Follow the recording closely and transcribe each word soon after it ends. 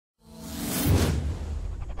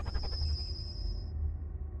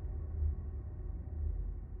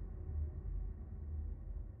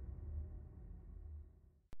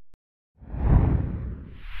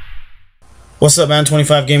What's up, man?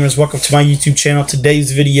 25 Gamers, welcome to my YouTube channel.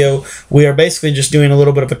 Today's video, we are basically just doing a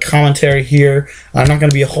little bit of a commentary here. Not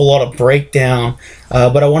going to be a whole lot of breakdown,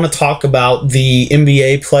 but I want to talk about the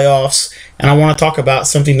NBA playoffs, and I want to talk about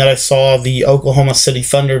something that I saw the Oklahoma City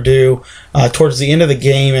Thunder do towards the end of the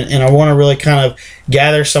game, and I want to really kind of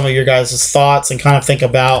gather some of your guys' thoughts and kind of think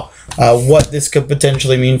about what this could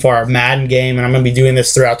potentially mean for our Madden game. And I'm going to be doing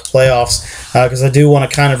this throughout the playoffs because I do want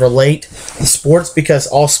to kind of relate the sports, because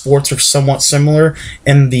all sports are somewhat similar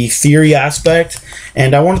in the theory aspect.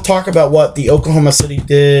 And I want to talk about what the Oklahoma City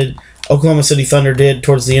Thunder did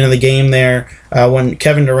towards the end of the game there when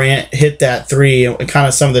Kevin Durant hit that three, and kind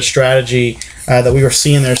of some of the strategy that we were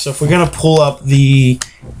seeing there. So if we're going to pull up the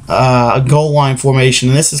goal line formation,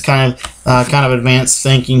 and this is kind of advanced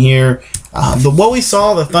thinking here. But what we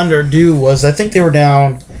saw the Thunder do was, I think they were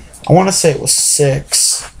down, I want to say it was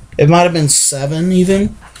 6. It might have been 7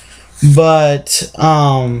 even. But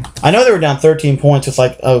I know they were down 13 points with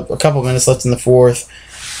like a couple minutes left in the fourth.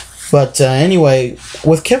 But anyway,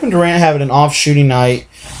 with Kevin Durant having an off shooting night,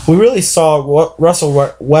 we really saw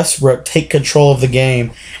Russell Westbrook take control of the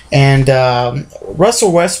game. And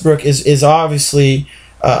Russell Westbrook is obviously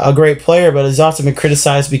a great player, but has often been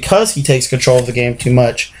criticized because he takes control of the game too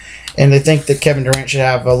much. And they think that Kevin Durant should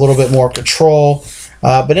have a little bit more control.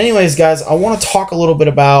 But anyways, guys, I want to talk a little bit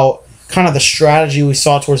about kind of the strategy we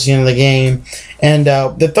saw towards the end of the game. And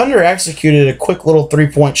the Thunder executed a quick little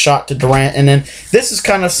three-point shot to Durant. And then this is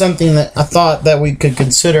kind of something that I thought that we could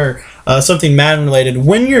consider something Madden-related.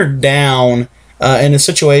 When you're down in a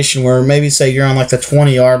situation where maybe, say, you're on like the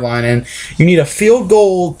 20-yard line and you need a field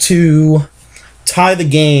goal to tie the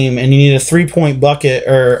game, and you need a three-point bucket,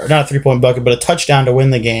 or not a three-point bucket, but a touchdown to win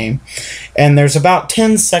the game, and there's about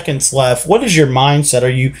 10 seconds left, what is your mindset?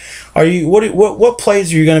 What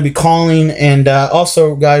plays are you going to be calling? And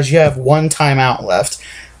also, guys, you have one timeout left,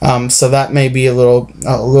 so that may be a little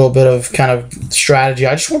bit of kind of strategy.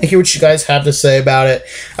 I just want to hear what you guys have to say about it,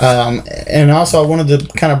 and also I wanted to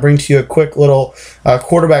kind of bring to you a quick little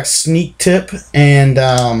quarterback sneak tip, and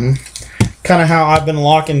kind of how I've been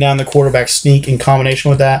locking down the quarterback sneak in combination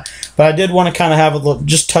with that. But I did want to kind of have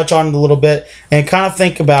just touch on it a little bit and kind of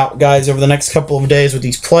think about, guys, over the next couple of days with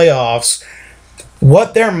these playoffs,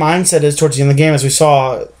 what their mindset is towards the end of the game. As we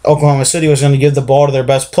saw, Oklahoma City was going to give the ball to their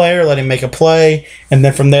best player, let him make a play, and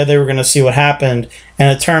then from there they were going to see what happened.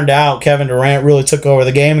 And it turned out Kevin Durant really took over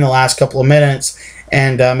the game in the last couple of minutes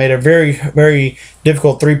and made a very, very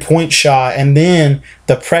difficult three-point shot. And then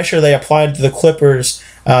the pressure they applied to the Clippers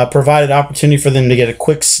provided opportunity for them to get a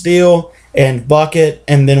quick steal and bucket.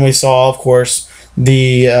 And then we saw, of course,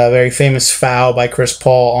 the very famous foul by Chris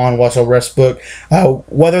Paul on Russell Westbrook.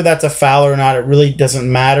 Whether that's a foul or not, it really doesn't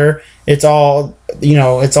matter. It's all,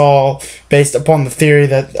 it's all based upon the theory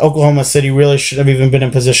that Oklahoma City really should have even been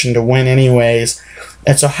in position to win anyways.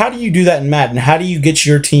 And so how do you do that in Madden? How do you get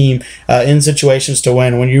your team in situations to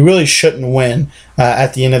win when you really shouldn't win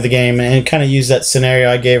at the end of the game? And kind of use that scenario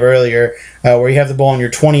I gave earlier where you have the ball on your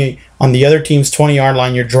 20, on the other team's 20-yard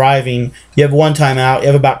line, you're driving, you have one timeout, you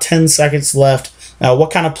have about 10 seconds left. What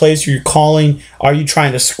kind of plays are you calling? Are you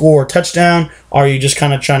trying to score a touchdown? Or are you just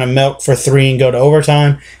kind of trying to milk for 3 and go to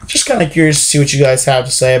overtime? Just kind of curious to see what you guys have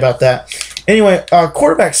to say about that. Anyway,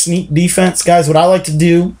 quarterback sneak defense, guys, what I like to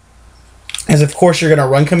do is, of course, you're going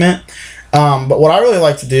to run commit. But what I really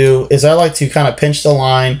like to do is I like to kind of pinch the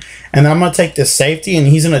line, and then I'm going to take this safety, and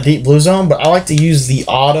he's in a deep blue zone, but I like to use the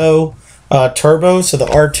auto turbo, so the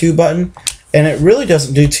R2 button, and it really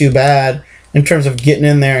doesn't do too bad in terms of getting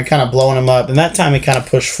in there and kind of blowing him up. And that time he kind of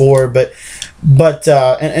pushed forward. But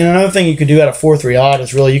and another thing you could do at a 4-3 odd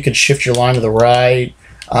is really you could shift your line to the right.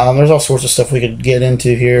 There's all sorts of stuff we could get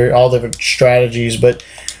into here, all different strategies. But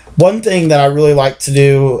one thing that I really like to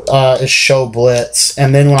do is show blitz.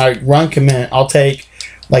 And then when I run commit, I'll take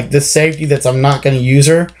like this safety that's I'm not going to use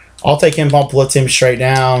her. I'll take him, I'll blitz him straight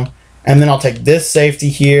down. And then I'll take this safety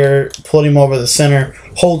here, put him over the center,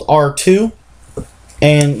 hold R2.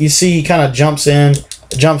 And you see he kind of jumps in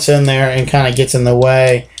there and kind of gets in the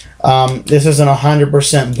way. This isn't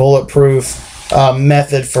 100% bulletproof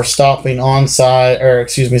method for stopping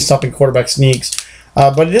stopping quarterback sneaks.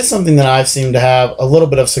 But it is something that I've seemed to have a little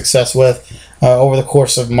bit of success with over the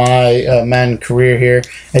course of my Madden career here.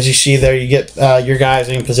 As you see there, you get your guys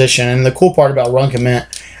in position. And the cool part about run commit,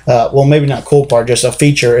 well, maybe not cool part, just a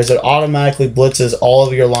feature, is it automatically blitzes all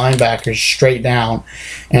of your linebackers straight down.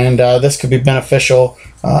 And this could be beneficial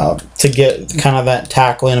to get kind of that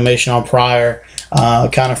tackle animation on prior,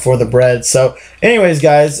 kind of for the bread. So anyways,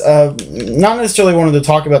 guys, not necessarily wanted to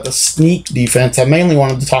talk about the sneak defense. I mainly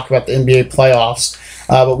wanted to talk about the NBA playoffs.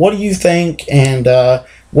 But what do you think, and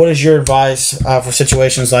what is your advice for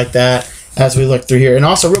situations like that? as we look through here. And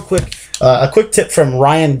also, real quick, a quick tip from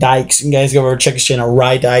Ryan Dykes. You guys go over and check his channel,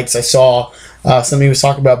 Ryan Dykes. I saw something he was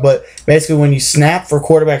talking about, but basically when you snap for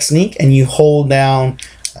quarterback sneak and you hold down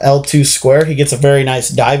L2 square, he gets a very nice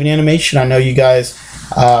diving animation. I know you guys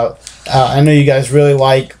really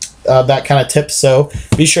like that kind of tip, so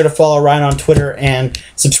be sure to follow Ryan on Twitter and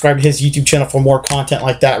subscribe to his YouTube channel for more content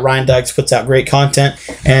like that. Ryan Dykes puts out great content,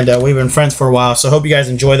 and we've been friends for a while, so hope you guys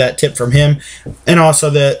enjoy that tip from him. And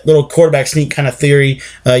also the little quarterback sneak kind of theory,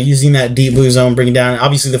 using that deep blue zone, bringing down.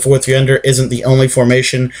 Obviously the 4-3 under isn't the only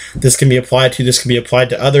formation this can be applied to. This can be applied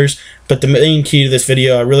to others, but the main key to this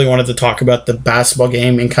video, I really wanted to talk about the basketball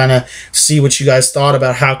game and kind of see what you guys thought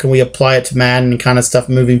about how can we apply it to Madden and kind of stuff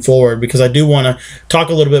moving forward, because I do want to talk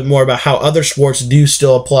a little bit more about how other sports do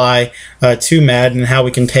still apply to Madden and how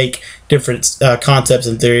we can take different concepts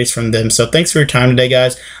and theories from them. So thanks for your time today,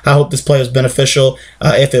 guys. I hope this play was beneficial.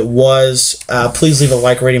 If it was, please leave a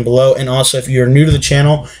like rating below. And also, if you're new to the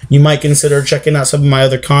channel, you might consider checking out some of my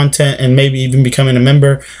other content and maybe even becoming a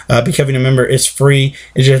member. Becoming a member is free.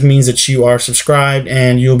 It just means that you are subscribed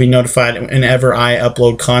and you'll be notified whenever I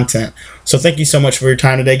upload content. So thank you so much for your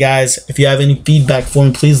time today, guys. If you have any feedback for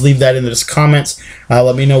me, please leave that in the comments.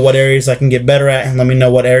 Let me know what areas I can get better at, and let me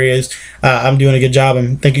know what areas I'm doing a good job.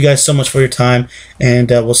 And thank you guys so much for your time, and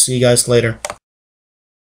we'll see you guys later.